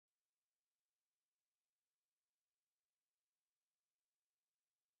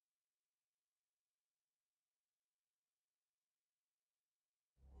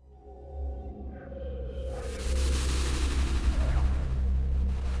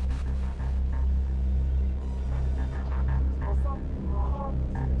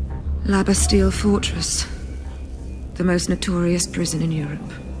La Bastille Fortress. The most notorious prison in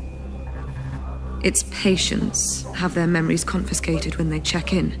Europe. Its patients have their memories confiscated when they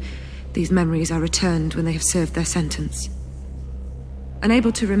check in. These memories are returned when they have served their sentence.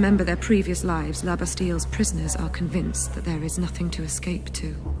 Unable to remember their previous lives, La Bastille's prisoners are convinced that there is nothing to escape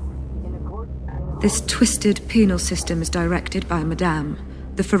to. This twisted penal system is directed by Madame,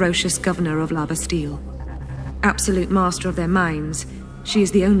 the ferocious governor of La Bastille. Absolute master of their minds, she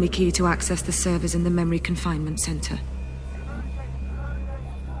is the only key to access the servers in the memory confinement center.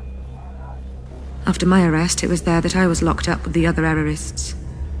 After my arrest, it was there that I was locked up with the other errorists.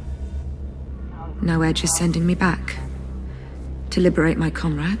 Now Edge is sending me back to liberate my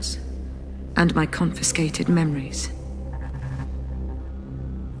comrades and my confiscated memories.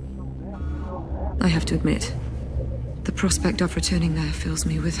 I have to admit, the prospect of returning there fills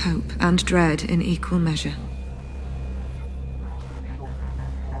me with hope and dread in equal measure.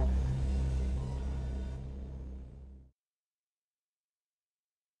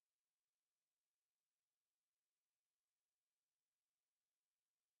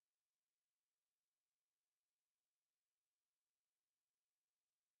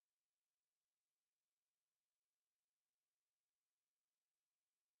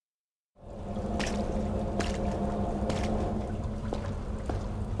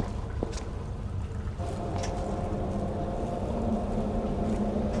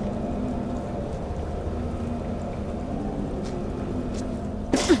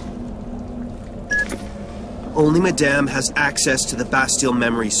 Only Madame has access to the Bastille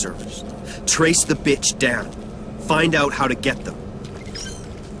memory servers. Trace the bitch down. Find out how to get them.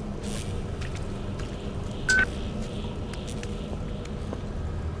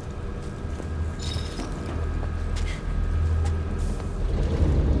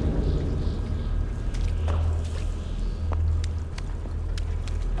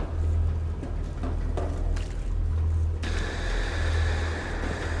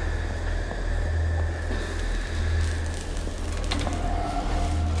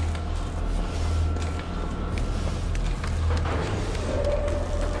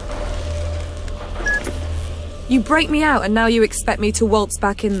 You break me out and now you expect me to waltz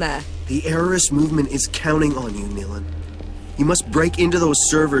back in there. The Errorist movement is counting on you, Nilan. You must break into those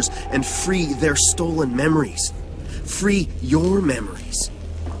servers and free their stolen memories. Free your memories.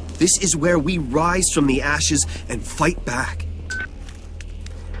 This is where we rise from the ashes and fight back.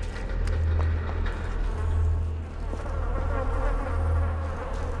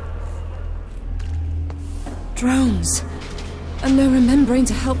 Drones. And no remembering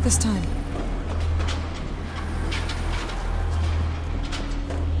to help this time.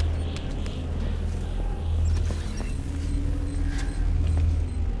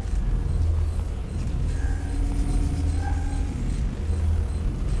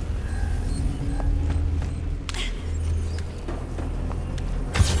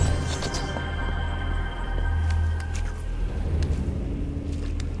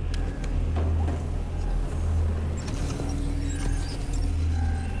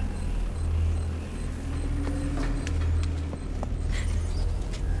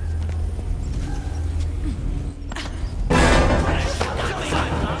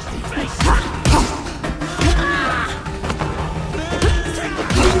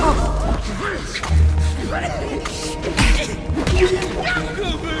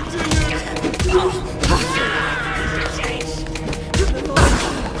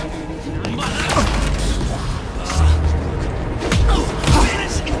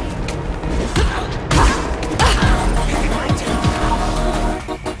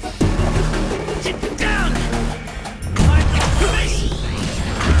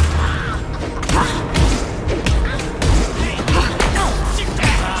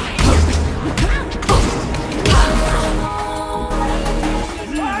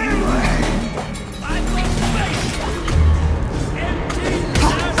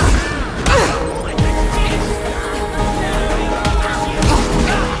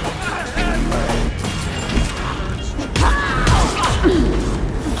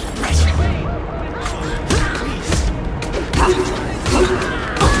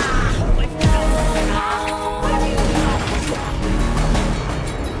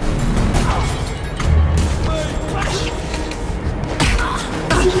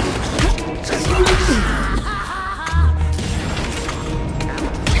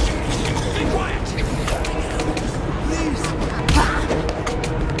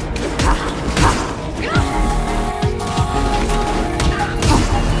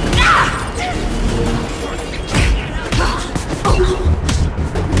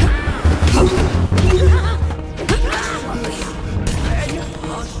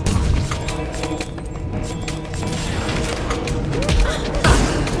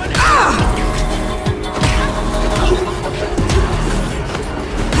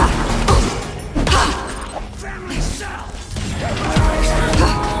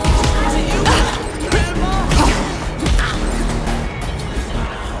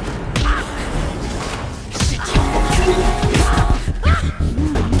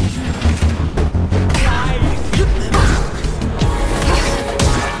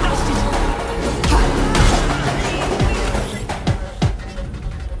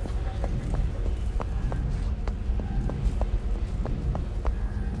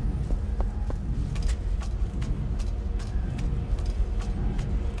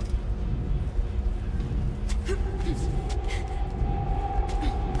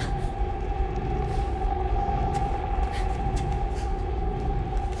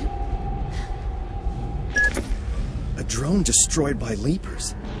 drone destroyed by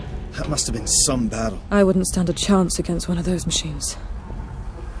Leapers. That must have been some battle. I wouldn't stand a chance against one of those machines.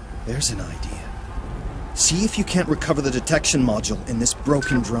 There's an idea. See if you can't recover the detection module in this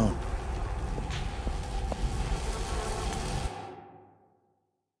broken drone.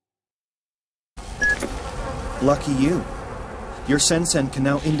 Lucky you. Your Sensen can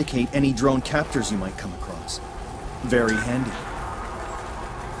now indicate any drone captors you might come across. Very handy.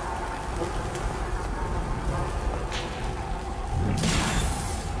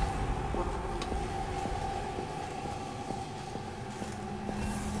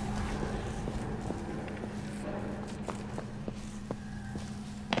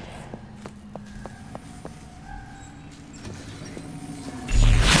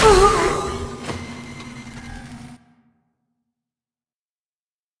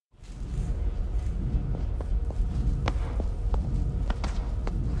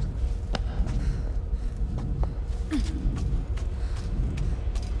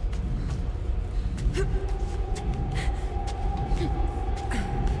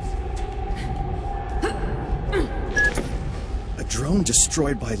 Drone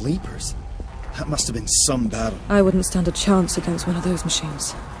destroyed by Leapers. That must have been some battle. I wouldn't stand a chance against one of those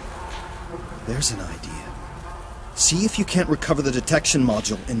machines. There's an idea. See if you can't recover the detection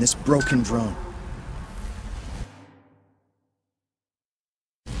module in this broken drone.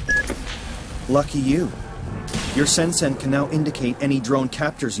 Lucky you. Your Sensen can now indicate any drone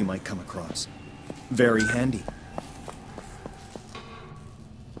captors you might come across. Very handy.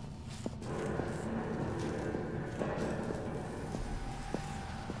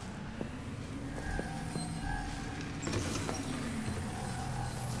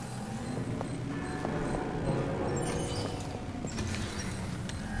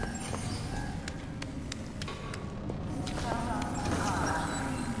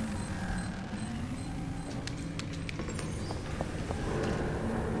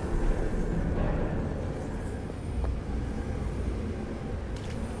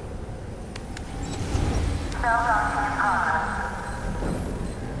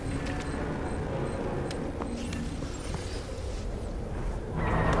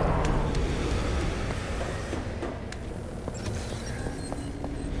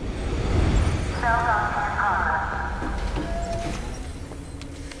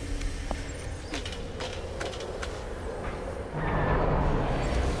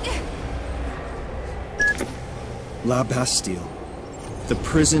 La Bastille, the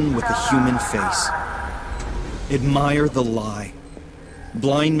prison with a human face. Admire the lie.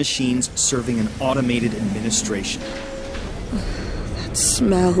 Blind machines serving an automated administration. That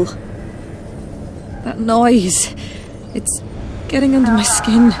smell. That noise. It's getting under my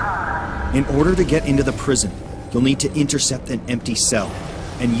skin. In order to get into the prison, you'll need to intercept an empty cell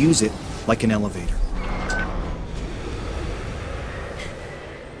and use it like an elevator.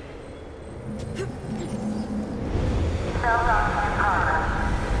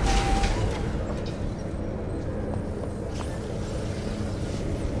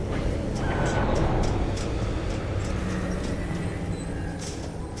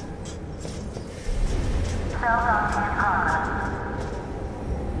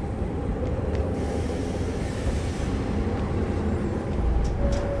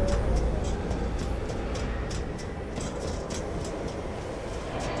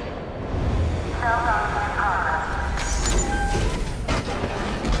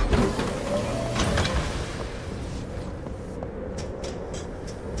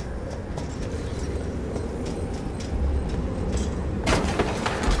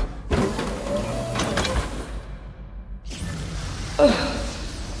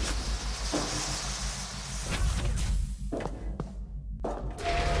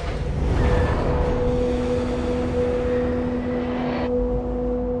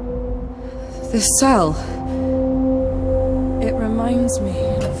 This cell. It reminds me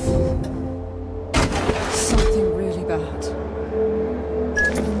of something really bad.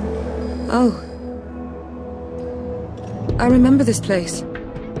 Oh. I remember this place.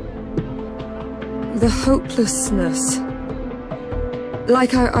 The hopelessness.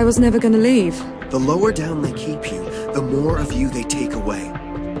 Like I was never gonna leave. The lower down they keep you, the more of you they take away.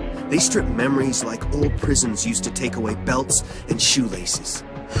 They strip memories like old prisons used to take away belts and shoelaces.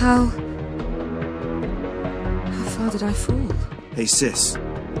 How far did I fall? Hey sis,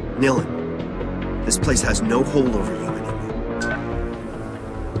 Nilin, this place has no hold over you anymore.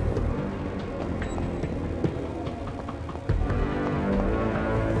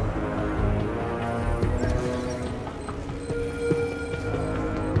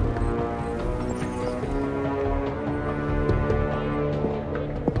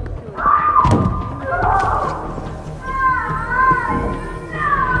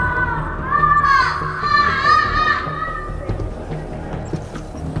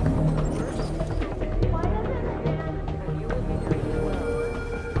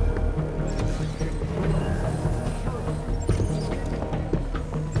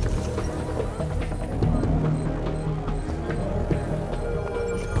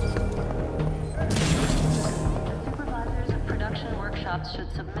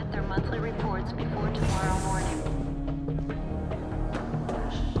 submit their monthly reports before tomorrow morning.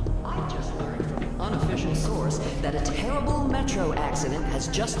 I just learned from an unofficial source that a terrible metro accident has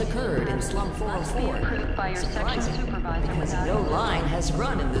just occurred in Slum 404. Must be approved by your section supervisor because no line has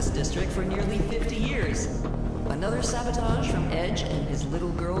run in this district for nearly 50 years. Another sabotage from Edge and his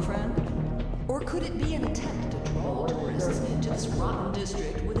little girlfriend? Or could it be an attempt to draw tourists to this rotten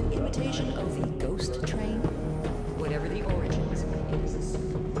district with an imitation of the ghost train? Whatever the origins, it is a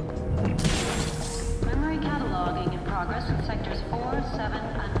memory cataloging in progress in sectors 4, 7,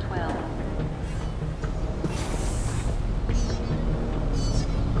 and 12.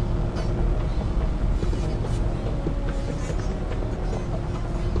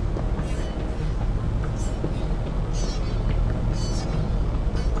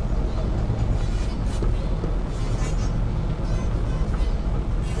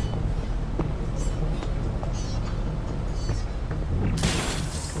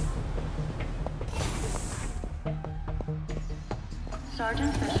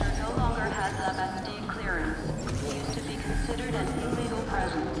 Sergeant Fisher no longer has a Bastille clearance. He used to be considered an illegal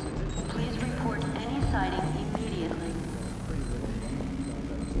presence. Please report any sighting immediately.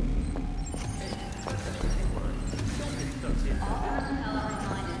 All personnel are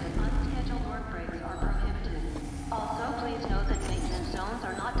reminded that unscheduled work breaks are prohibited. Also, please note that maintenance zones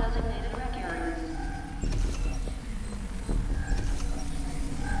are not designated rec areas.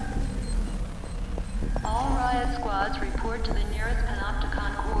 All riot squads report to the nearest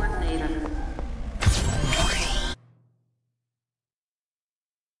Panopticon coordinator.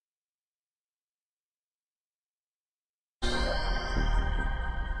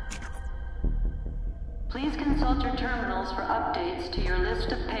 Please consult your terminals for updates to your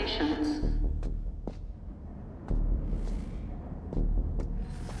list of patients.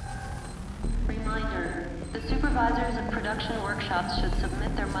 Reminder, the supervisors of production workshops should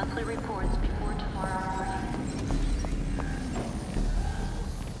submit their monthly reports before tomorrow morning.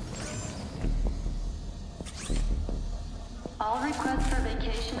 All requests for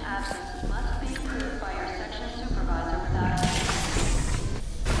vacation absences must be approved by your section supervisor without objection.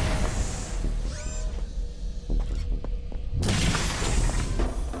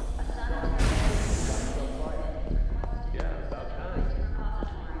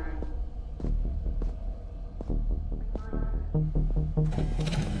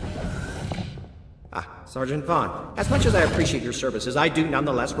 Sergeant Vaughn, as much as I appreciate your services, I do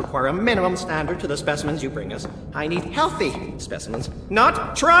nonetheless require a minimum standard to the specimens you bring us. I need healthy specimens,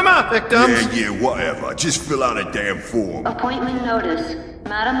 not trauma victims! Yeah, whatever. Just fill out a damn form. Appointment notice.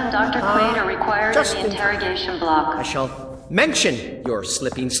 Madam and Dr. Quaid are required in the interrogation block. I shall mention your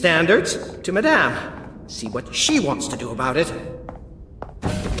slipping standards to Madame. See what she wants to do about it.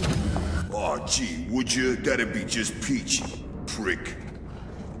 Oh, gee, would you? That'd be just peachy, prick.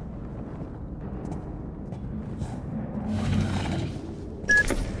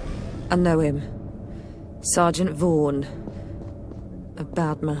 I know him. Sergeant Vaughn. A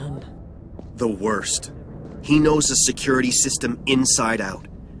bad man. The worst. He knows the security system inside out.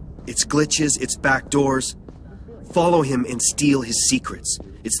 Its glitches, its backdoors. Follow him and steal his secrets.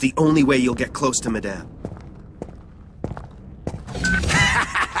 It's the only way you'll get close to Madame.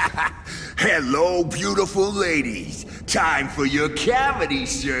 Hello, beautiful ladies. Time for your cavity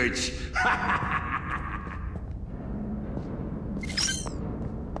search.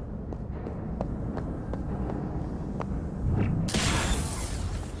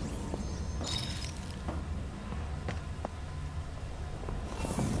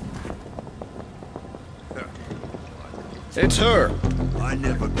 It's her. I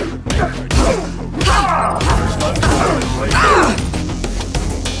never could.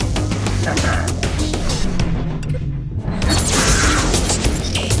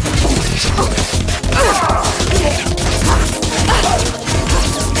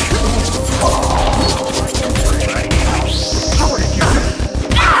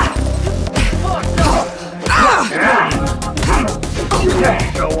 You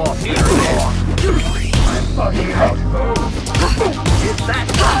can't go off here long. I'm fucking out. It's that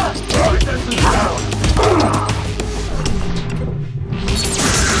resistance down.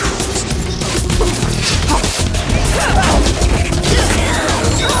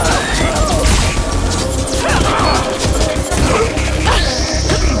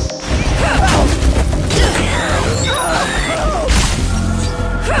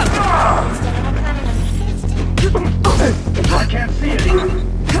 I can't see anything.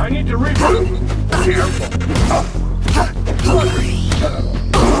 I need to reboot. Careful.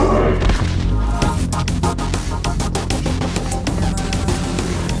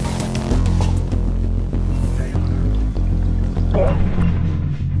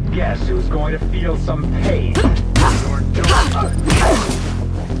 guess who's going to feel some pain? Your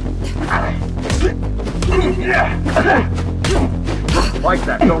like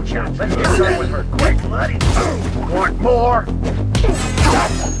that, don't you? Let's get done with her quick, buddy. Want more?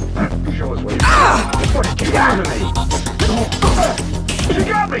 Show us what you got. What did you do to me? You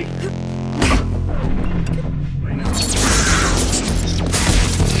got me!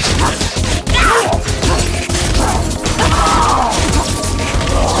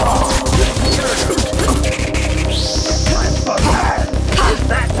 Is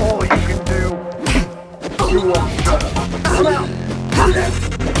that all you can do? You won't shut up. Come out!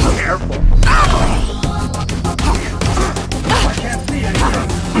 Careful! I can't see anything.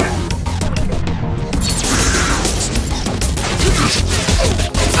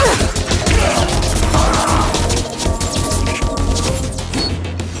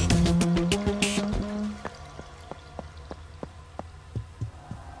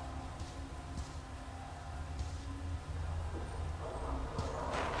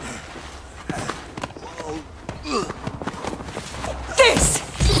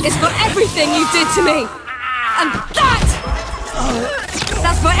 Is for everything you did to me! And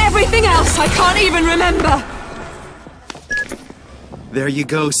that's for everything else I can't even remember! There you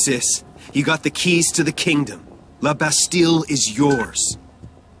go, sis. You got the keys to the kingdom. La Bastille is yours.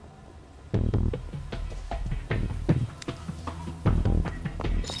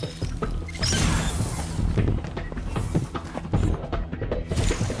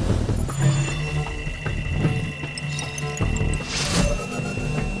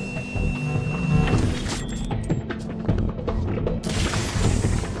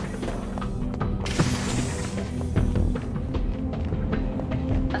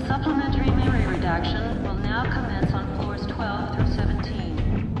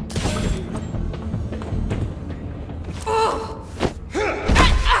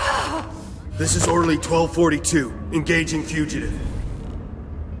 This is Orly 1242, engaging fugitive.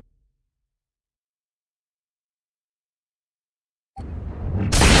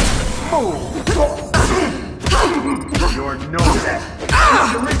 You're no dead.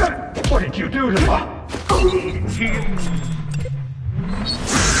 What did you do to me?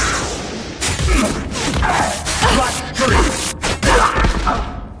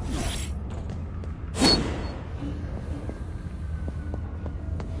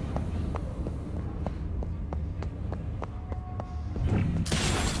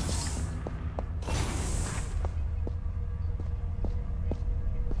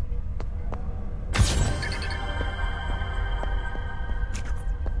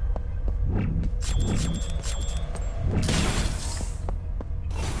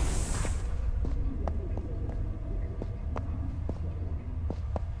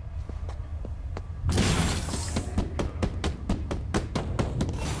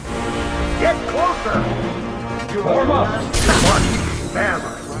 Get closer! You warm up! One,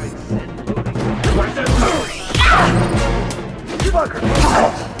 hammer! What's this move? Bugger!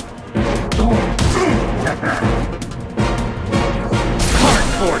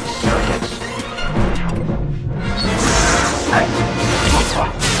 Cardboard circuits!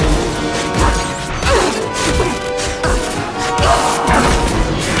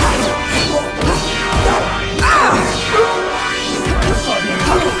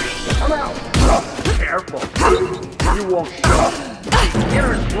 Careful. You won't stop.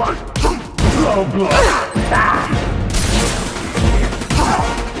 Here's blood. Blow blood.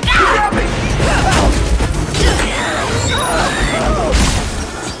 Grab me!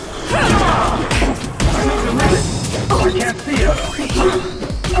 I can't see it.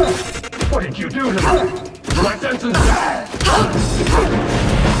 What did you do to me? My senses bad.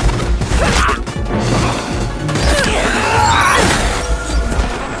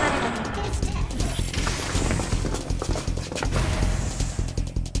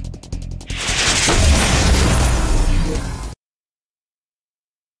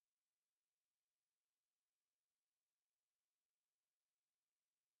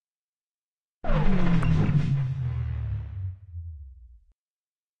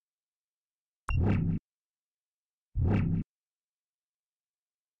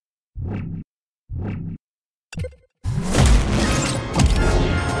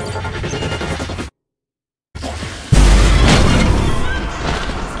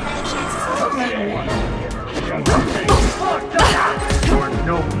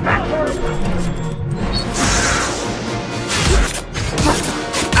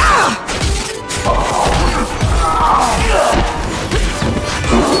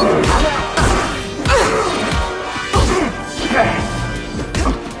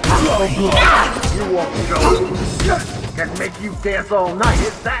 dance all night.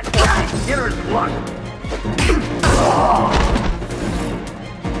 It's that beginner's luck.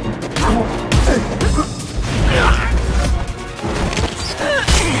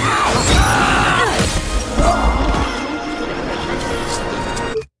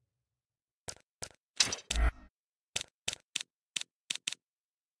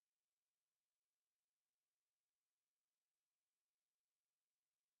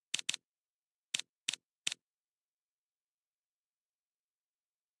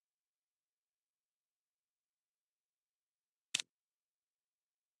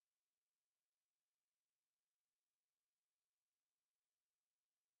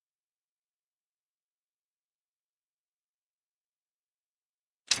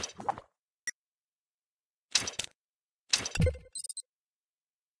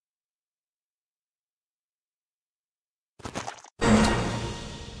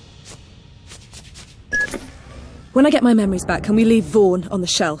 When I get my memories back, can we leave Vaughn on the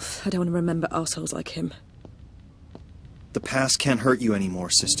shelf? I don't want to remember assholes like him. The past can't hurt you anymore,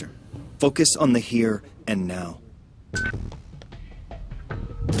 sister. Focus on the here and now.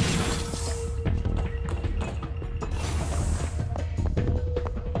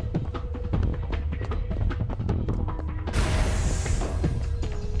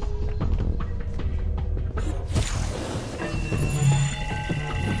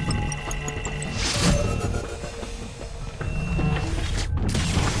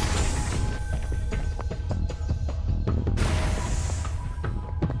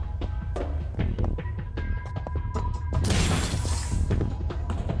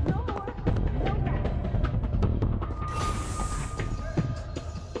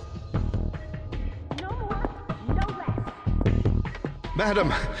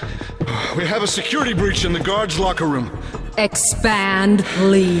 Madam, we have a security breach in the guard's locker room. Expand,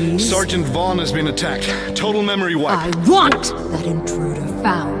 please. Sergeant Vaughn has been attacked. Total memory wipe. I want that intruder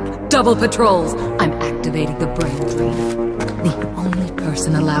found. Double patrols. I'm activating the brain drain. The only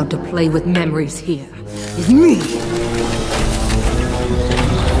person allowed to play with memories here is me.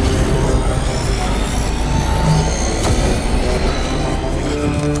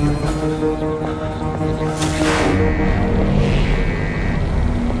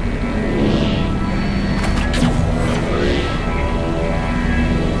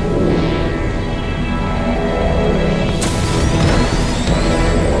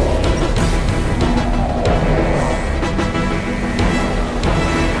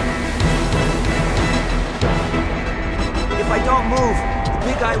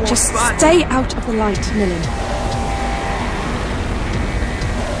 Just stay out of the light, Millen.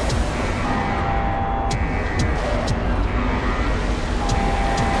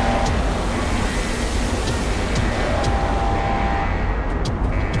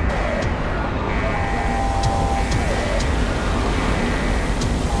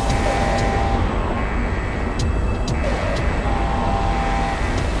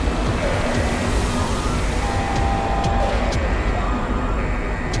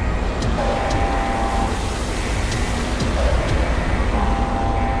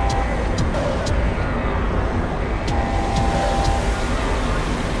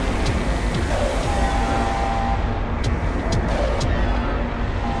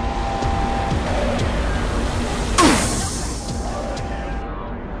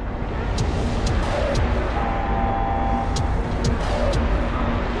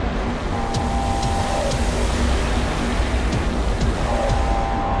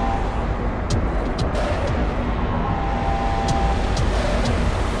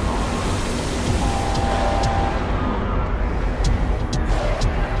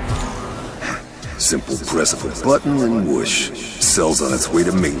 Simple press of a button and whoosh. Cell's on its way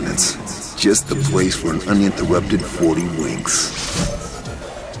to maintenance. Just the place for an uninterrupted 40 winks.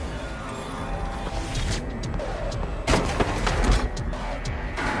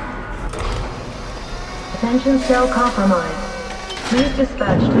 Attention cell compromised. Please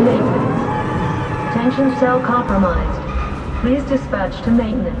dispatch to maintenance. Attention cell compromised. Please dispatch to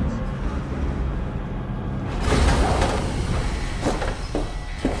maintenance.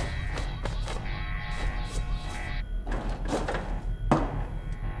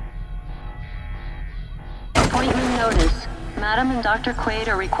 Appointment notice. Madam and Dr. Quaid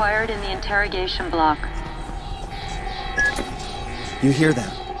are required in the interrogation block. You hear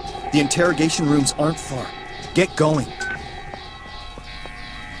that? The interrogation rooms aren't far. Get going.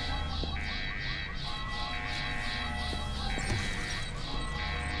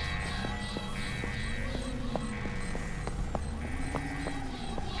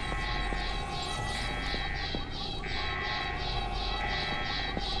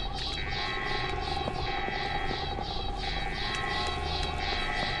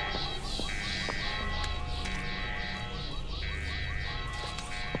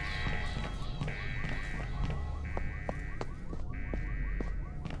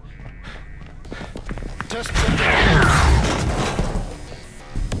 best.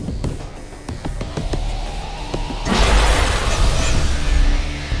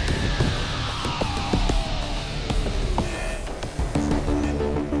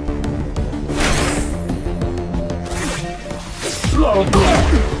 Slow blow.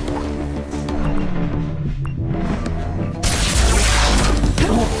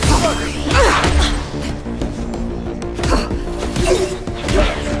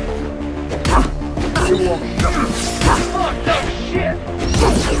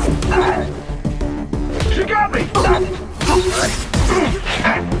 She got me!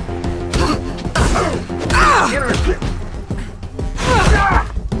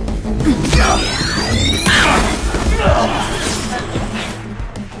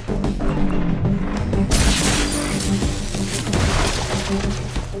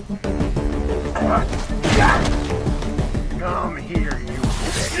 Come here, you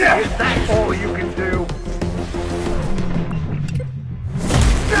bitch. Is that all you can do?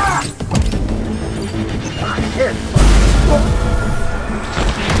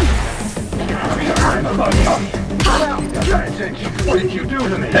 What did you do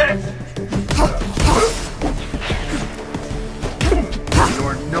to me?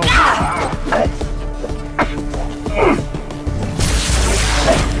 You're no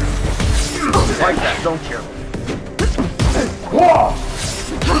like that, don't you? Whoa!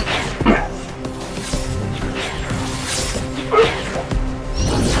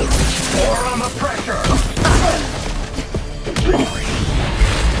 More on the pressure!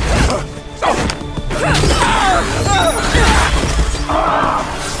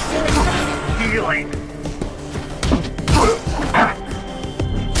 Healing!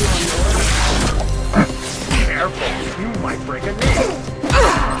 Careful, you might break a knee!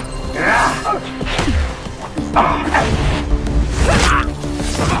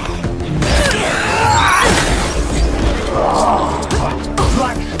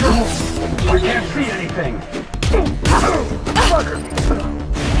 I can't see anything! Bugger!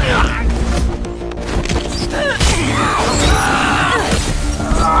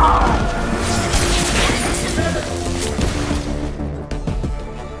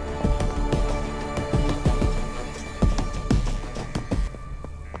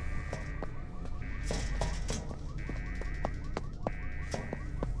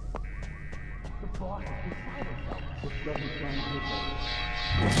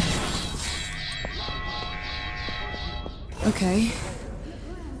 Okay.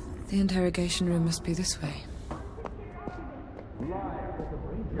 The interrogation room must be this way.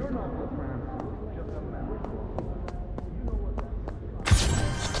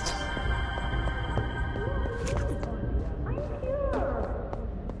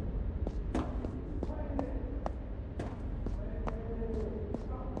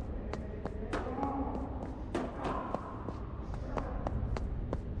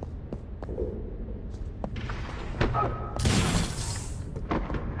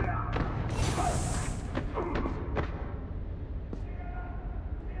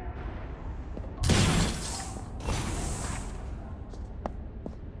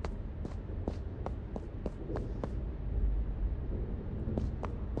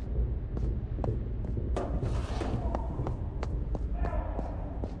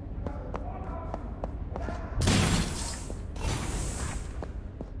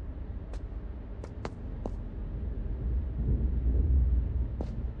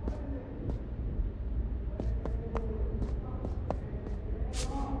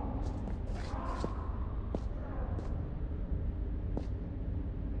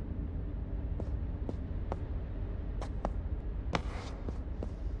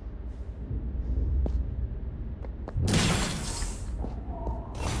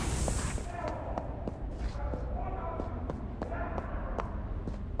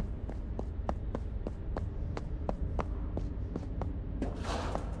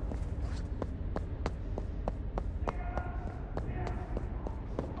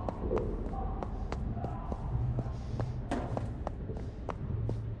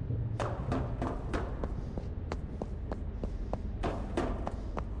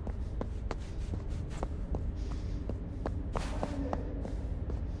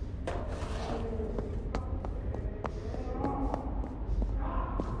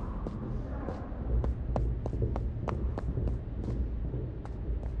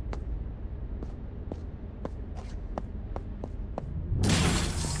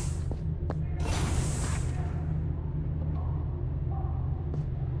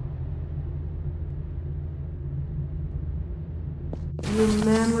 You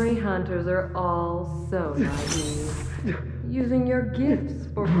memory hunters are all so naive, using your gifts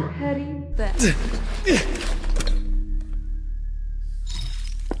for petty theft.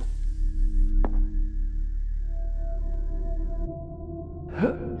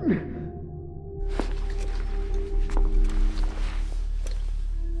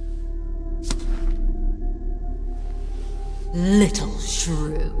 Little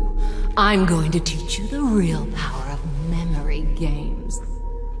shrew, I'm going to teach you the real power of memory games.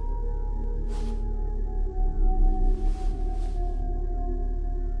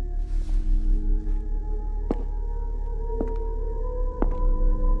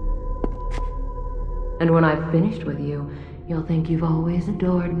 And when I've finished with you, you'll think you've always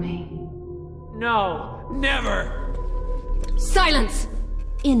adored me. No, never! Silence!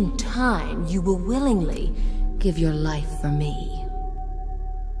 In time, you will willingly give your life for me.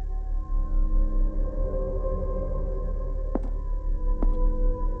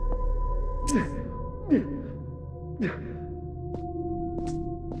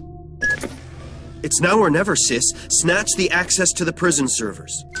 It's now or never, sis. Snatch the access to the prison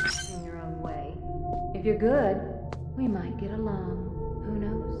servers. In your own way. If you're good, we might get along. Who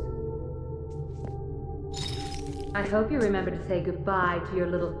knows? I hope you remember to say goodbye to your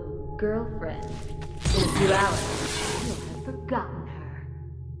little girlfriend. In a few hours, you'll have forgotten her.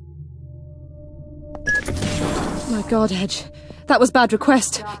 My God, Edge. That was bad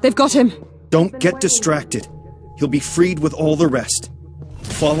request. They've got him. Don't get distracted. He'll be freed with all the rest.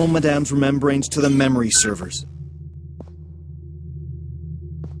 Follow Madame's remembrance to the memory servers.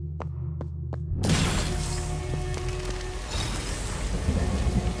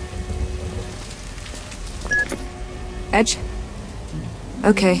 Edge?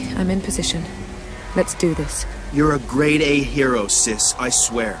 Okay, I'm in position. Let's do this. You're a grade A hero, sis, I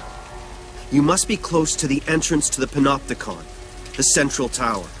swear. You must be close to the entrance to the Panopticon, the central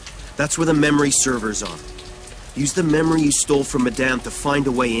tower. That's where the memory servers are. Use the memory you stole from Madame to find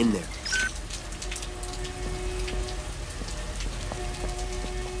a way in there.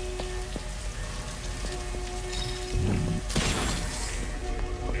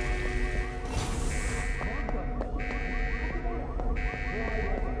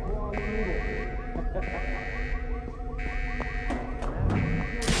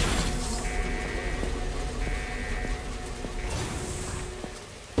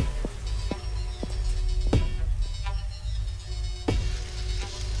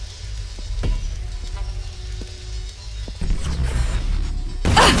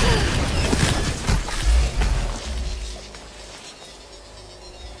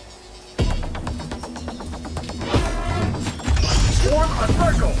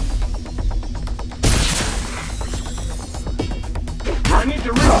 I need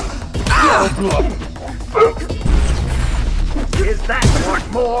to read. Is that what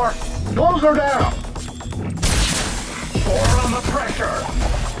more? Close her down. Pour on the pressure.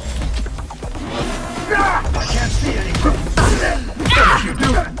 I can't see anything. Don't you do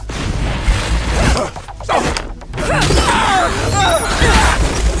it.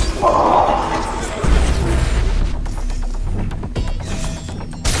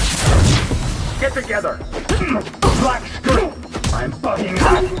 Get together. Black screw. I'm bugging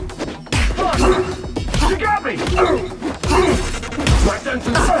out. Fuck! She got me! Right into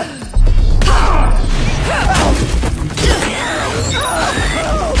the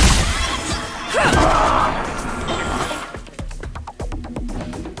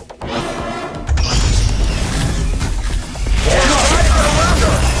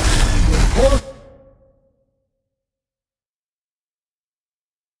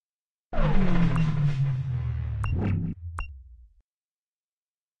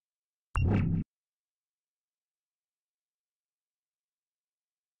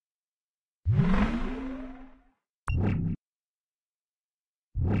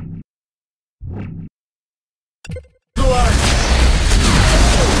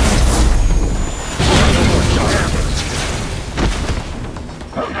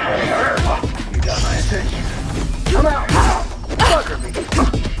Come out! Bugger me!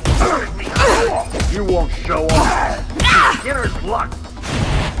 Hurt me! You won't show off! Beginner's luck!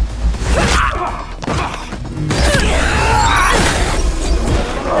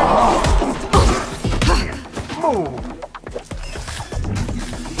 Move!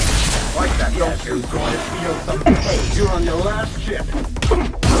 Like that, don't you? Going to feel some pain. You're on your last ship.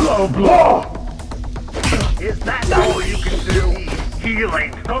 Low blow! Is that all you can do?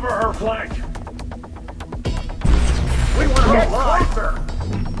 Healing! Cover her flank! We want to get closer!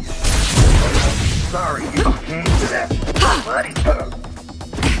 Sorry you came to that, buddy.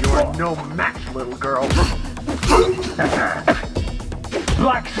 You're no match, little girl.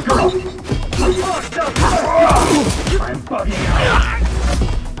 Black screw! I'm bugging out!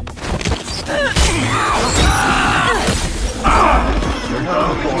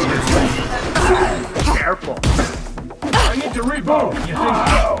 Careful. I need to reboot. You think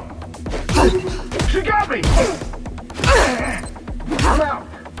so? She got me! I'm out.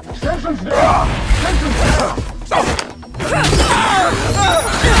 Simpson's down. Simpson's down.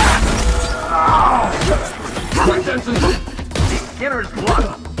 Quick, Simpson. Beginner's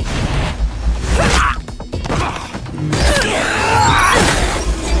blood.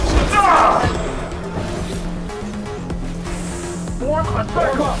 Form a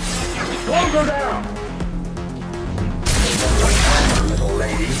circle. Close her down. Little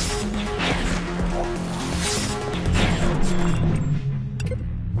lady.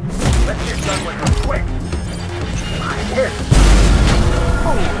 Let's get done with her quick. I'm hit.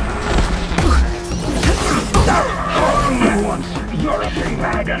 Once you're a big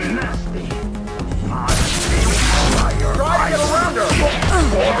bag of nasty. Try to get around her.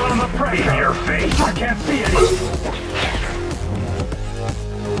 More on the pressure. In your face. I can't see it.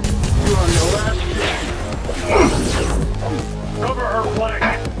 You're on your last shit. Cover her flank.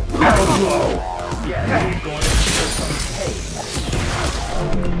 How low? Yeah, you're going to feel some pain.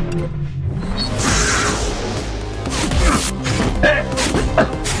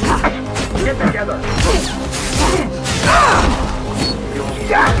 Get together.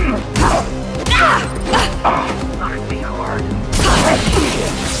 Knock me hard.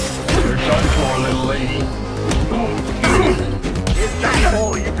 You're done for, little lady. Is that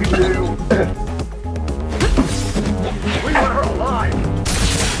all you can do? We want her alive.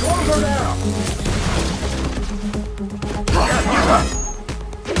 Close her down.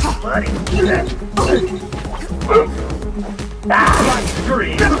 Buddy. Like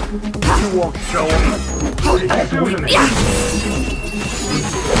scream. You won't show him. What did you do to me?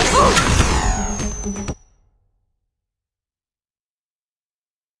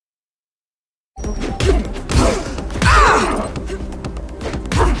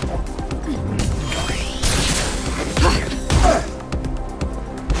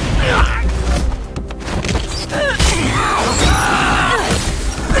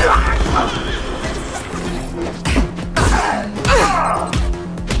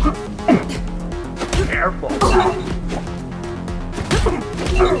 Careful.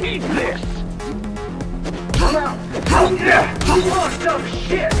 Eat this. Fucked up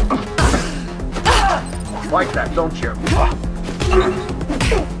shit. Like that, don't you?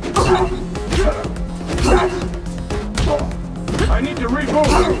 I need to reboot.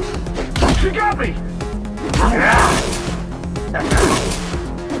 She got me.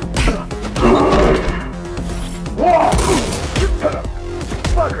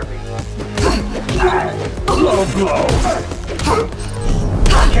 Bugger me. Low blow.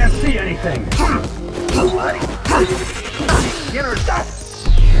 I can't see anything. Beginner's